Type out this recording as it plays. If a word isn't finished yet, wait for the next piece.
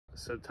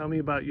So tell me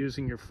about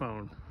using your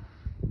phone.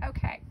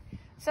 Okay,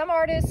 some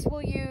artists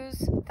will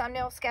use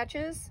thumbnail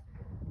sketches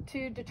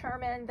to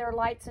determine their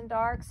lights and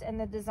darks and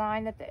the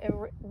design that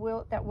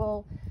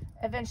will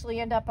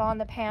eventually end up on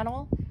the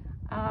panel.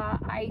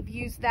 I've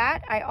used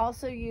that. I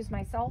also use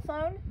my cell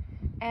phone,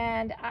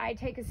 and I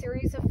take a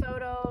series of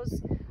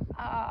photos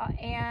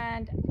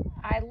and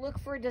I look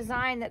for a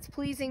design that's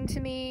pleasing to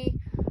me,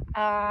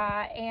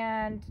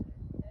 and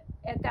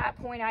at that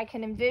point I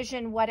can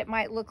envision what it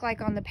might look like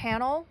on the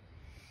panel.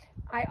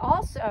 I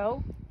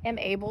also am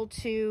able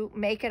to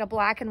make it a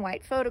black and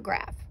white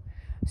photograph.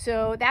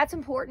 So that's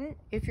important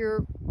if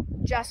you're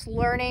just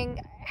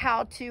learning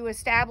how to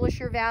establish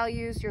your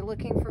values. You're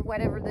looking for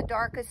whatever the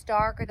darkest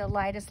dark or the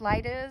lightest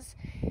light is.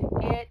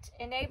 It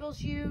enables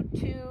you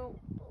to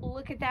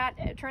look at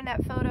that, turn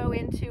that photo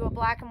into a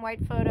black and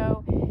white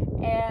photo,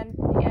 and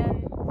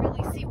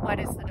really see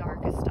what is the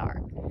darkest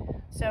dark.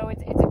 So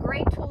it's a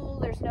great tool.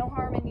 There's no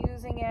harm in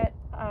using it,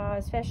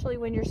 especially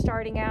when you're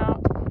starting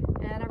out,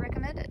 and I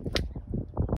recommend it.